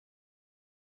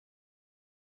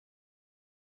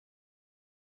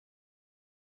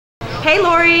Hey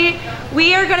Lori,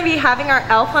 we are going to be having our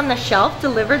Elf on the Shelf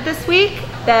delivered this week.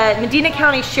 The Medina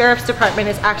County Sheriff's Department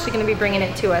is actually going to be bringing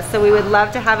it to us, so we would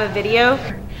love to have a video.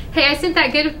 Hey, I sent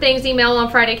that Good Things email on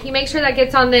Friday. Can you make sure that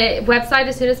gets on the website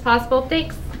as soon as possible?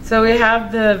 Thanks. So we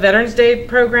have the Veterans Day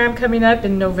program coming up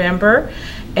in November,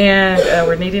 and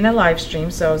we're needing a live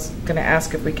stream, so I was going to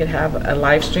ask if we could have a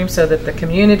live stream so that the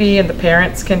community and the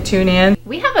parents can tune in.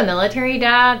 We have a military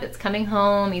dad that's coming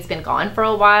home. He's been gone for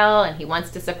a while and he wants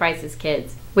to surprise his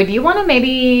kids. Would you want to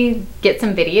maybe get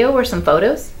some video or some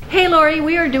photos? Hey Lori,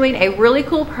 we are doing a really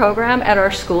cool program at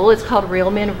our school. It's called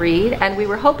Real Men Read, and we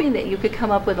were hoping that you could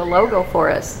come up with a logo for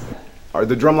us.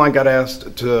 The drumline got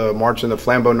asked to march in the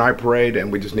Flambeau Night Parade,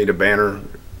 and we just need a banner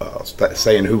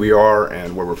saying who we are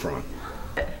and where we're from.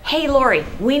 Hey Lori,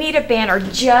 we need a banner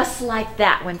just like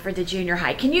that one for the junior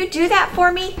high. Can you do that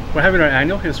for me? We're having our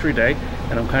annual History Day,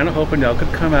 and I'm kind of hoping y'all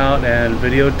could come out and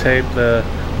videotape the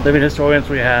living historians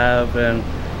we have and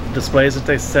displays that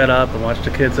they set up and watch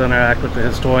the kids interact with the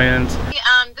historians.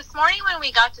 This morning when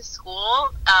we got to school,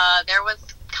 there was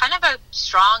kind of a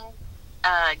strong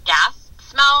gas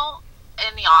smell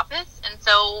in the office, and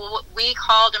so we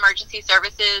called emergency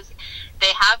services.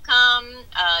 They have come,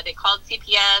 they called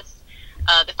CPS.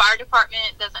 The fire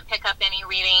department doesn't pick up any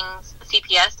readings.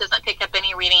 CPS doesn't pick up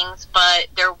any readings, but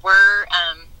there were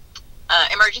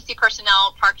emergency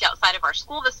personnel parked outside of our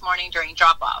school this morning during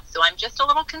drop-off. So I'm just a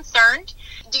little concerned.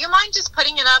 Do you mind just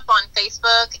putting it up on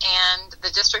Facebook and the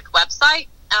district website?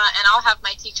 And I'll have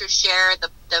my teachers share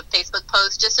the Facebook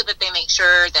post just so that they make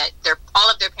sure that all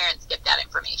of their parents get that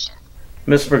information.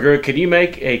 Ms. McGurk, can you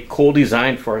make a cool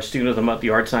design for our Student of the Month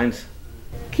yard signs?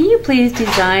 Can you please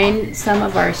design some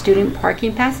of our student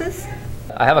parking passes?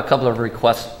 I have a couple of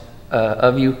requests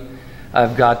of you.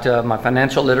 I've got my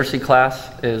financial literacy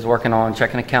class is working on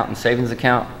checking account and savings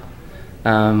account.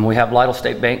 We have Lytle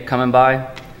State Bank coming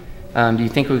by. Do you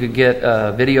think we could get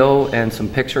a video and some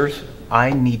pictures?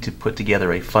 I need to put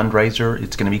together a fundraiser.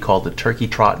 It's going to be called the Turkey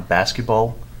Trot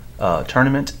Basketball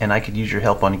Tournament, and I could use your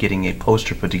help on getting a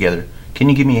poster put together. Can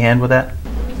you give me a hand with that?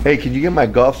 Hey, can you get my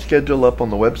golf schedule up on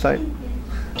the website?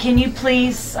 Can you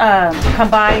please come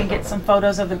by and get some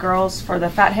photos of the girls for the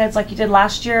Fatheads like you did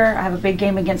last year? I have a big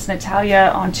game against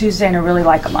Natalia on Tuesday and I really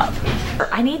like them up.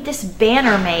 I need this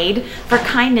banner made for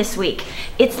Kindness Week.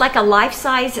 It's like a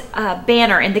life-size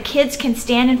banner, and the kids can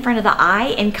stand in front of the I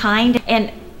in kind,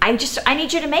 and I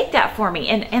need you to make that for me,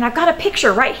 and I've got a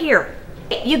picture right here.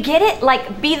 You get it?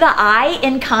 Like, be the I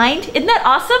in kind. Isn't that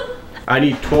awesome? I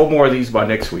need 12 more of these by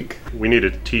next week. We need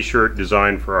a t-shirt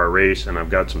designed for our race, and I've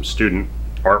got some student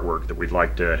artwork that we'd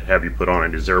like to have you put on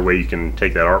it. Is there a way you can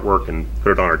take that artwork and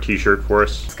put it on our t-shirt for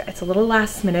us? It's a little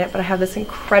last minute, but I have this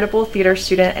incredible theater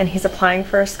student and he's applying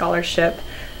for a scholarship,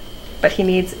 but he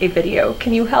needs a video.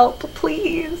 Can you help,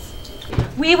 please?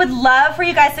 We would love for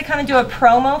you guys to come and do a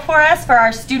promo for us for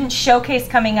our student showcase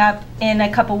coming up in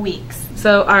a couple weeks.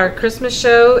 So our Christmas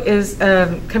show is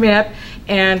coming up,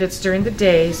 and it's during the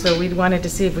day, so we wanted to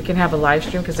see if we can have a live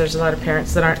stream because there's a lot of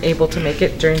parents that aren't able to make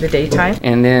it during the daytime.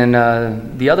 And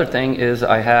then the other thing is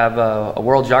I have a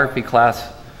world geography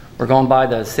class. We're going by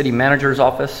the city manager's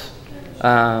office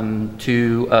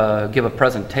to give a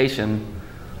presentation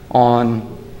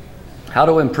on how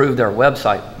to improve their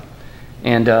website.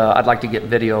 And I'd like to get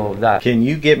video of that. Can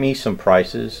you get me some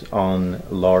prices on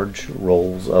large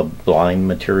rolls of blind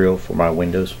material for my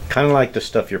windows? Kind of like the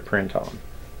stuff you print on.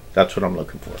 That's what I'm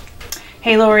looking for.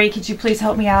 Hey Lori, could you please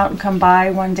help me out and come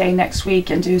by one day next week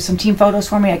and do some team photos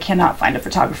for me? I cannot find a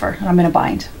photographer and I'm in a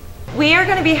bind. We are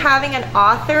going to be having an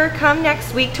author come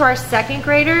next week to our second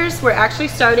graders. We're actually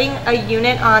starting a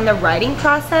unit on the writing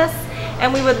process,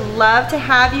 and we would love to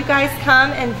have you guys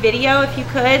come and video if you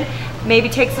could. Maybe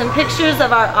take some pictures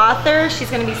of our author.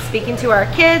 She's going to be speaking to our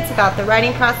kids about the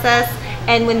writing process,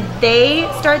 and when they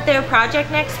start their project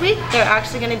next week, they're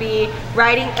actually going to be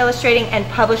writing, illustrating, and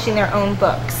publishing their own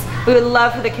books. We would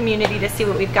love for the community to see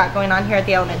what we've got going on here at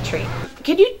the elementary.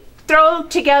 Can you throw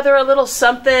together a little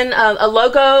something, a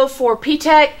logo for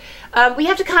P-TECH? We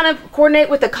have to kind of coordinate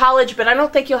with the college, but I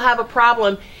don't think you'll have a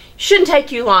problem. Shouldn't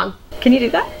take you long. Can you do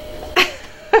that?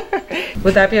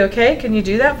 Would that be okay? Can you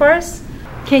do that for us?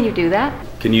 Can you do that?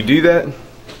 Can you do that?